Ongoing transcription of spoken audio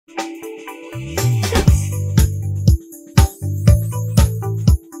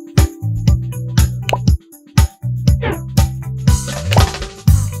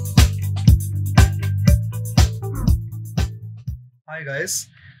guys,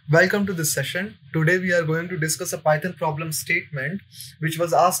 welcome to this session. Today we are going to discuss a Python problem statement which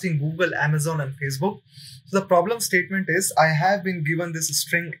was asked in Google, Amazon and Facebook. So the problem statement is, I have been given this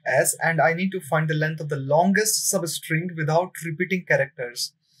string S and I need to find the length of the longest substring without repeating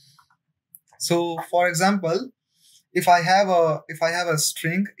characters. So for example, if I have a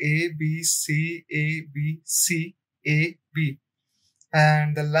string A, B, C, A, B, C, A, B,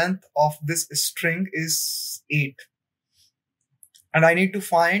 and the length of this string is 8. And I need to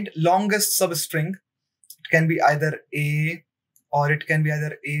find longest substring. It can be either A, or it can be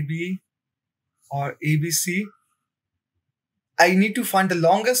either AB or ABC. I need to find the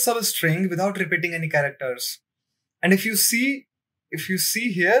longest substring without repeating any characters. And if you see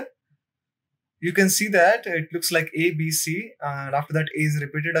here, you can see that it looks like A, B, C, and after that A is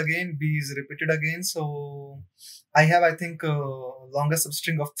repeated again, B is repeated again. So I have, I think, longest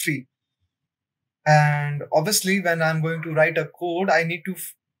substring of 3. And obviously when I'm going to write a code, I need to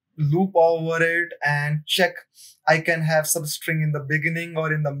loop over it and check I can have substring in the beginning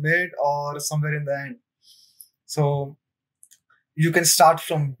or in the mid or somewhere in the end. So you can start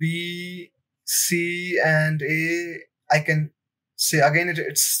from B, C and A. I can say again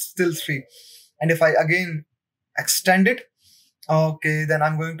it's still 3. And if I again extend it, okay, then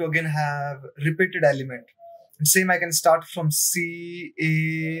I'm going to again have repeated element. And same, I can start from C,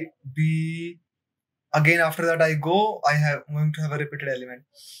 A, B. Again, after that I'm going to have a repeated element.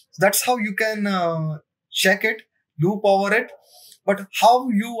 So that's how you can check it, loop over it. But how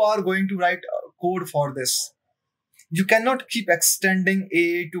you are going to write code for this? You cannot keep extending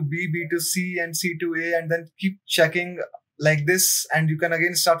A to B, B to C and C to A and then keep checking like this. And you can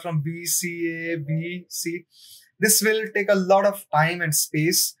again start from B, C, A, B, C. This will take a lot of time and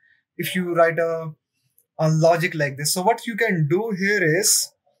space if you write a logic like this. So what you can do here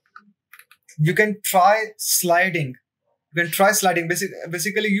is, you can try sliding.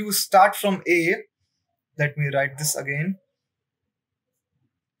 Basically, you start from A. Let me write this again.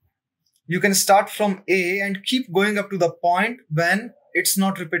 You can start from A and keep going up to the point when it's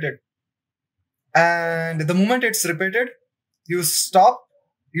not repeated. And the moment it's repeated, you stop,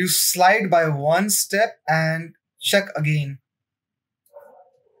 you slide by one step and check again.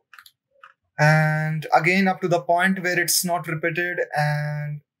 And again up to the point where it's not repeated,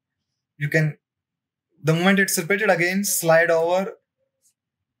 and you can, the moment it's repeated, again slide over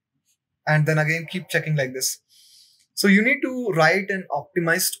and then again keep checking like this. So you need to write an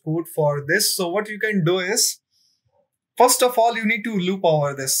optimized code for this. So what you can do is, first of all, you need to loop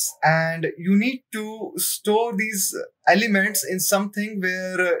over this and you need to store these elements in something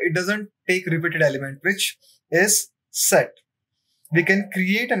where it doesn't take repeated element, which is set. We can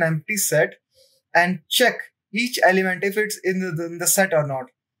create an empty set and check each element if it's in the set or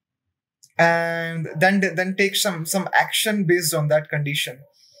not. And then take some action based on that condition.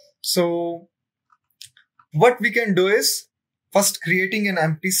 So what we can do is, first creating an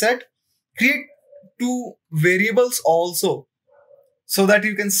empty set, create 2 variables also, so that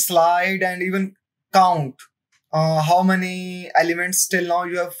you can slide and even count how many elements till now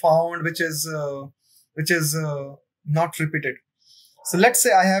you have found which is not repeated. So let's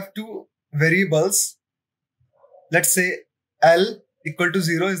say I have 2 variables. Let's say L equal to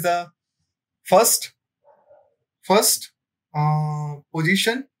 0 is the first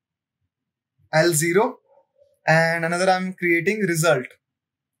position, L0, and another I'm creating result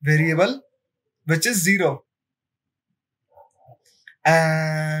variable which is 0,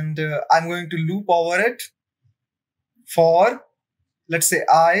 and I'm going to loop over it for, let's say,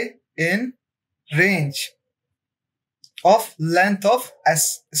 I in range of length of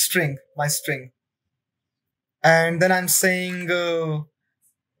S string, my string. And then I'm saying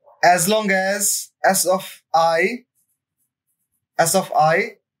as long as S of I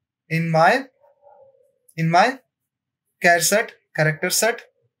in my character set,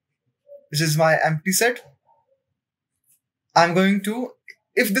 which is my empty set, I'm going to,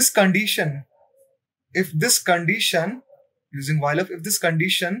 if this condition using while if this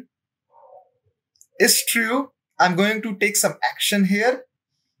condition is true, I'm going to take some action here,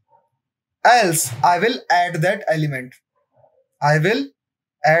 else I will add that element. I will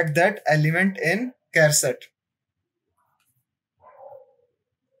add that element in char set.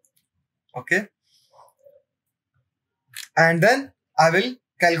 Okay. And then I will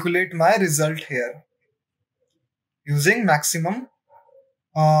calculate my result here using maximum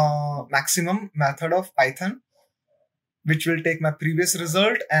method of Python, which will take my previous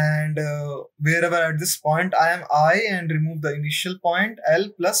result and wherever at this point I am I, and remove the initial point L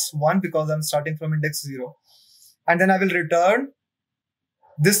plus 1 because I'm starting from index 0. And then I will return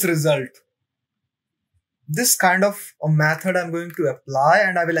this result. this kind of a method I'm going to apply,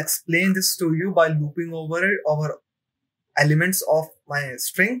 and I will explain this to you by looping over it over elements of my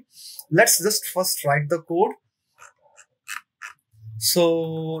string. Let's just first write the code.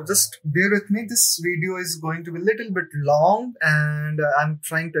 So just bear with me. This video is going to be a little bit long, and I'm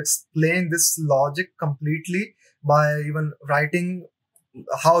trying to explain this logic completely by even writing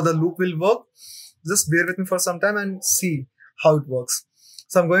how the loop will work. Just bear with me for some time and see how it works.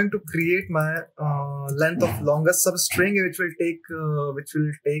 So I'm going to create my length of longest substring, which will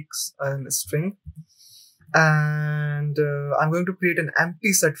take a string, and I'm going to create an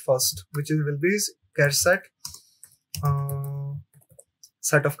empty set first, which will be char set.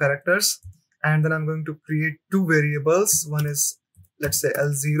 Set of characters, and then I'm going to create two variables. One is, let's say,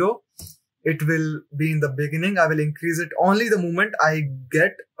 L0. It will be in the beginning. I will increase it only the moment I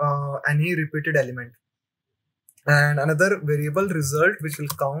get any repeated element, and another variable result, which will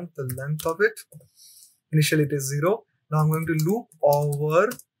count the length of it. Initially it is 0. Now I'm going to loop over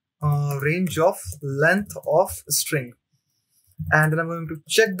range of length of string, and then I'm going to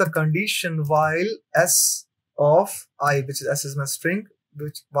check the condition while s of I, which is s is my string,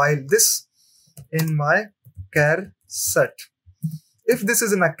 while this in my char set. If this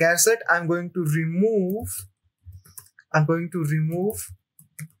is in my char set, I'm going to remove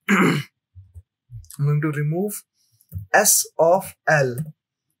s of L,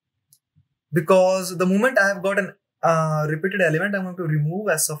 because the moment I have got an repeated element, I'm going to remove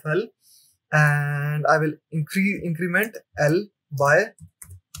s of L, and I will increment L by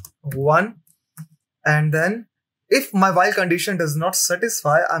 1, and then if my while condition does not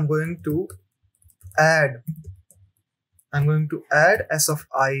satisfy, I'm going to add s of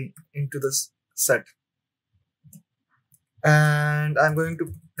I into this set, and I'm going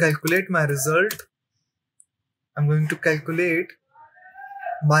to calculate my result.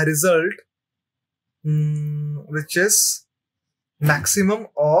 Which is maximum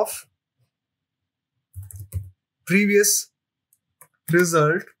of previous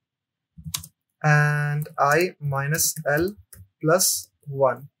result and I minus L plus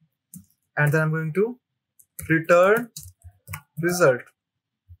 1, and then I'm going to return result.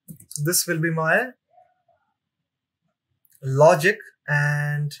 This will be my logic,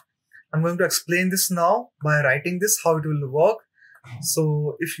 and I'm going to explain this now by writing this, how it will work.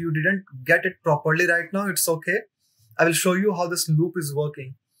 So if you didn't get it properly right now, it's okay. I will show you how this loop is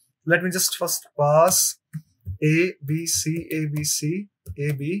working. Let me just first pass A, B, C, A, B, C,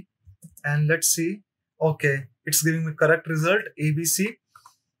 A, B, and let's see. Okay, it's giving me correct result, A, B, C.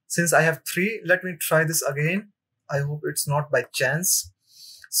 Since I have 3, let me try this again. I hope it's not by chance.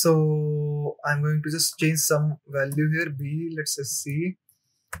 So I'm going to just change some value here. B, let's say C,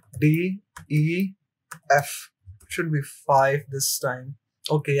 D, E, F. Should be 5 this time.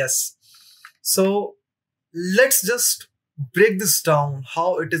 Okay, yes. So let's just break this down,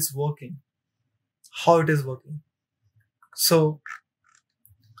 how it is working. So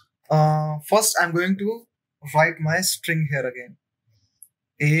first I'm going to write my string here again.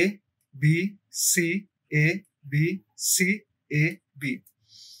 A, B, C, A, B, C, A, B.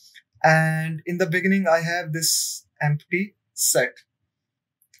 And in the beginning I have this empty set.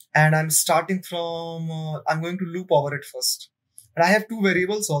 And I'm starting from, I'm going to loop over it first. And I have two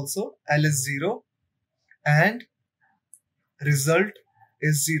variables also, L is 0 and result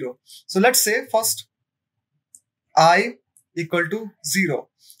is 0. So let's say first I equal to 0.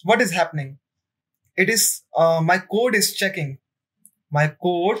 What is happening? It is, my code is checking.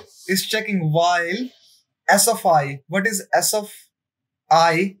 While s of I, what is s of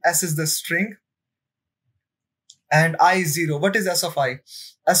I? S is the string. And I is 0. What is s of I?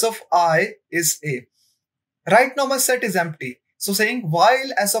 S of I is A. Right now my set is empty. So saying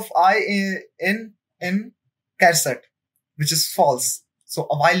while s of I in char set, which is false. So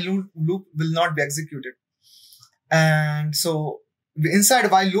a while loop will not be executed. And so inside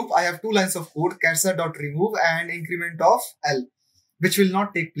while loop, I have two lines of code, char set.remove and increment of L, which will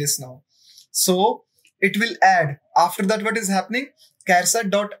not take place now. So it will add. After that, what is happening? Char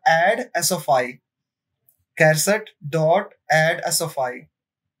set.add s of I. Char set.add s of I.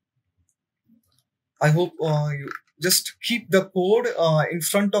 I hope you just keep the code in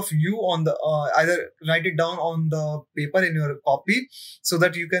front of you on the either write it down on the paper in your copy so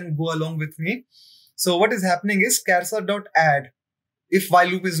that you can go along with me. So what is happening is char set.add if while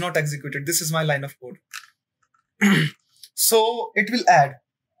loop is not executed. This is my line of code. So it will add.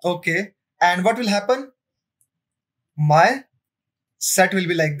 Okay. And what will happen? My set will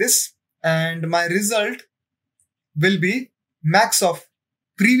be like this, and my result will be max of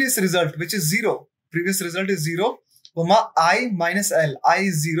previous result, which is 0. Previous result is 0, comma I minus L. I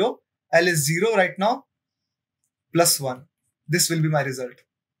is 0, L is 0 right now. plus 1. This will be my result.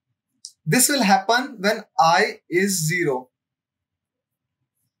 This will happen when I is 0.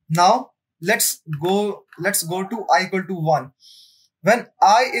 Now let's go to I equal to 1. When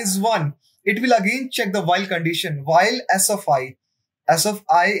I is 1, it will again check the while condition. While s of I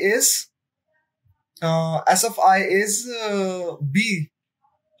is b,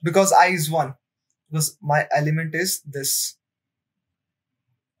 because I is 1, because my element is this.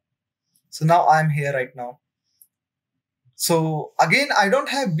 So now I'm here right now. So again, I don't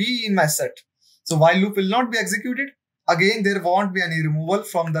have b in my set. So while loop will not be executed. Again, there won't be any removal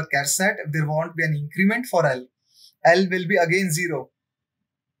from the char set. There won't be an increment for L. L will be again 0.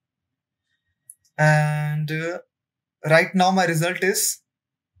 And right now my result is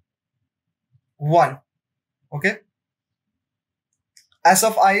 1. Okay. S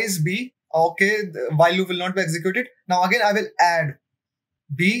of I is b. Okay. The while loop will not be executed. Now again, I will add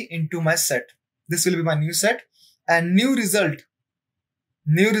b into my set. This will be my new set. And new result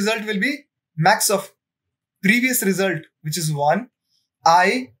will be max of previous result, which is 1,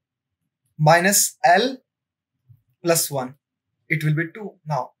 I minus L plus 1. It will be 2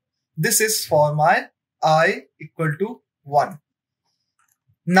 now. This is for my I equal to 1.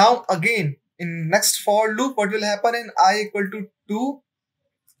 Now again, in next for loop, what will happen in I equal to 2?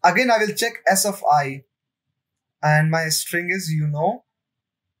 Again, I will check S of I. And my string is,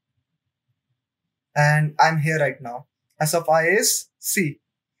 and I'm here right now. S of I is C.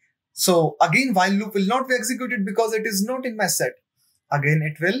 So again, while loop will not be executed because it is not in my set. Again,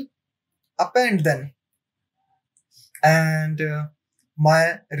 it will append then. And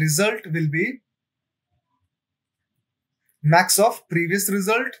my result will be max of previous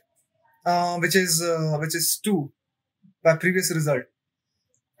result, which is 2 by previous result.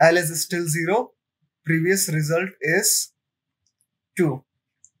 L is still 0. Previous result is 2.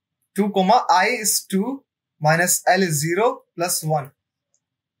 2 comma I is 2 minus L is 0 plus 1.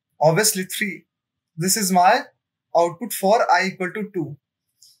 Obviously 3. This is my output for I equal to 2.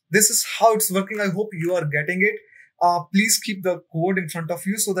 This is how it's working. I hope you are getting it. Please keep the code in front of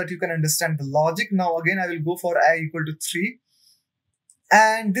you so that you can understand the logic. Now again, I will go for I equal to 3.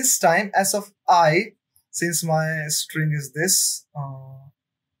 And this time S of I, since my string is this,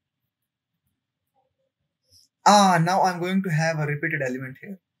 now I'm going to have a repeated element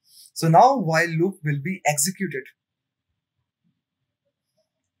here. So now while loop will be executed.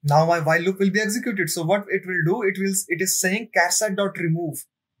 Now my while loop will be executed. So what it will do, it is saying charset.remove.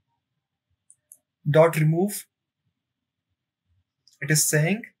 It is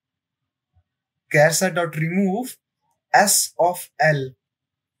saying charset.remove S of L.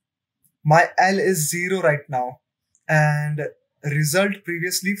 My L is 0 right now. And result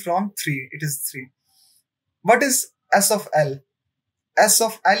previously from 3. It is 3. What is S of L? S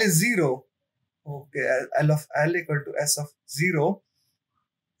of L is 0. Okay, L of L equal to S of 0,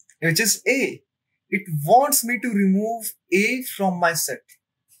 which is A. It wants me to remove A from my set.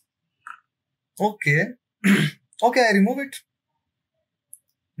 Okay. Okay, I remove it.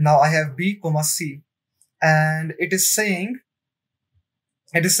 Now I have B comma C. And it is saying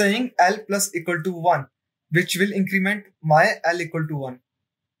L plus equal to 1, which will increment my L equal to 1.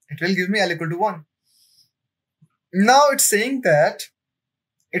 It will give me L equal to 1. Now it's saying that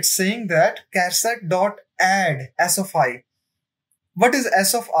charset dot add S of I. What is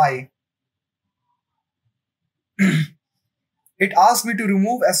S of I? It asks me to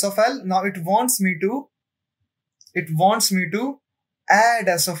remove S of L. Now it wants me to add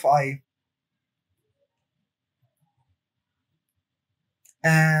S of I.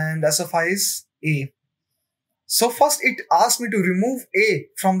 And S of I is A. So first it asked me to remove A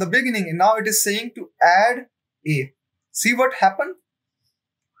from the beginning, and now it is saying to add A. See what happened?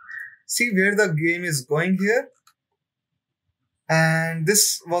 See where the game is going here. And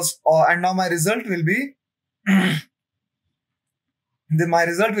this was, and now my result will be, my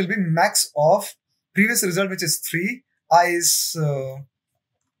result will be max of previous result, which is 3. I is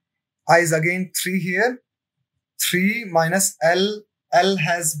again 3 here. 3 minus L. L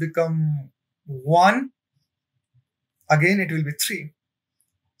has become 1. Again, it will be 3.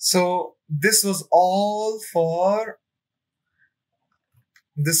 So this was all for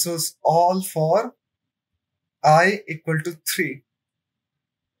I equal to 3.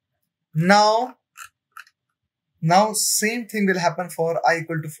 Now same thing will happen for I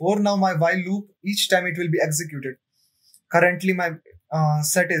equal to 4. Now my while loop, each time it will be executed. Currently my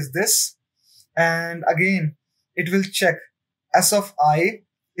set is this. And again, it will check S of I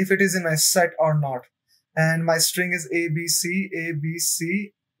if it is in my set or not. And my string is ABC,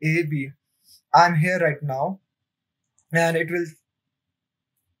 ABC, AB. I'm here right now. And it will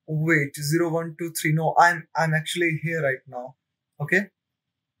wait, 0, 1, 2, 3. No, I'm actually here right now. Okay.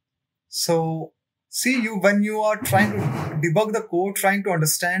 So see, when you are trying to debug the code, trying to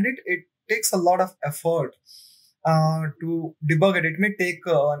understand it, it takes a lot of effort to debug it. It may take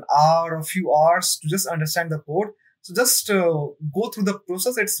an hour or a few hours to just understand the code. So just go through the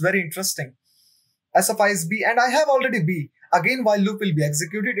process. It's very interesting. S of I is B, and I have already B. Again, while loop will be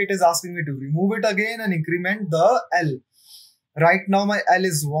executed, it is asking me to remove it again and increment the L. Right now my L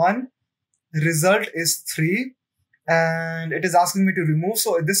is 1, result is 3, and it is asking me to remove,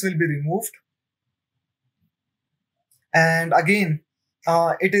 so this will be removed. And again,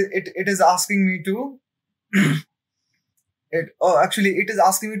 it is asking me to it is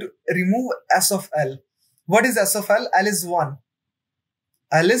asking me to remove S of L. What is S of L? L is 1.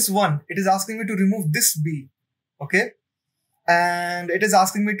 L is 1. It is asking me to remove this B. Okay. And it is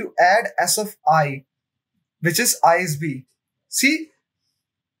asking me to add S of I, which is I is B. See,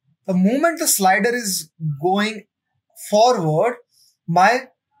 the moment the slider is going forward, my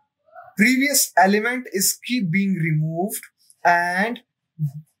previous element is keep being removed, and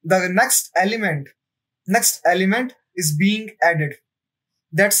the next element is being added.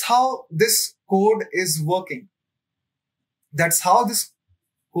 That's how this code is working.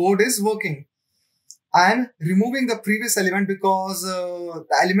 I'm removing the previous element because the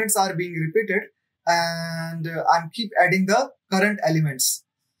elements are being repeated, and I'm keep adding the current elements.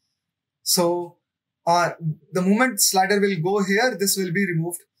 So the moment slider will go here, this will be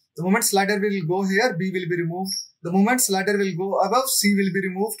removed. The moment slider will go here, B will be removed. The moment slider will go above, C will be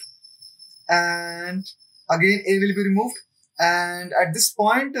removed. And again, A will be removed. And at this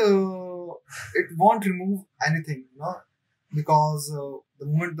point, it won't remove anything, because the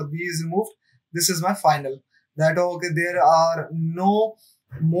moment the B is removed, this is my final. That, okay, there are no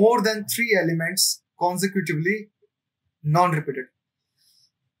more than 3 elements consecutively non-repeated.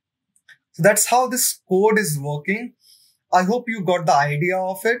 So that's how this code is working. I hope you got the idea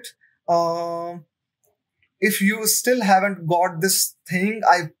of it. If you still haven't got this thing,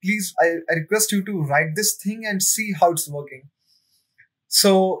 I request you to write this thing and see how it's working.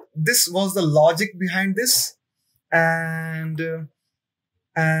 So this was the logic behind this, and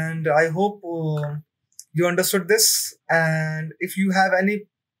I hope you understood this. And if you have any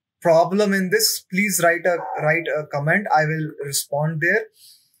problem in this, please write a comment. I will respond there.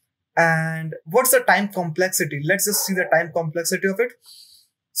 And what's the time complexity? Let's just see the time complexity of it.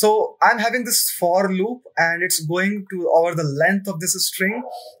 So I'm having this for loop, and it's going to over the length of this string.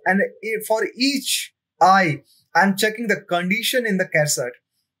 And for each I, I'm checking the condition in the caret.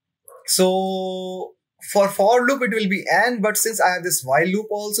 So for loop, it will be n, but since I have this while loop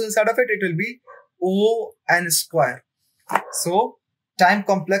also inside of it, it will be O n square. So time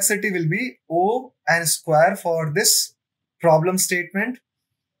complexity will be O n square for this problem statement.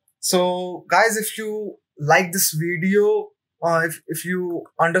 So guys, if you like this video, if you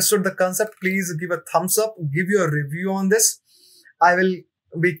understood the concept, please give a thumbs up, give your review on this. I will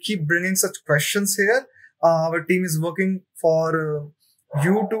keep bringing such questions here. Our team is working for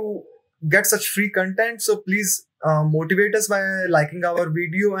you to get such free content. So please motivate us by liking our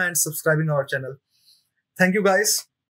video and subscribing our channel. Thank you guys.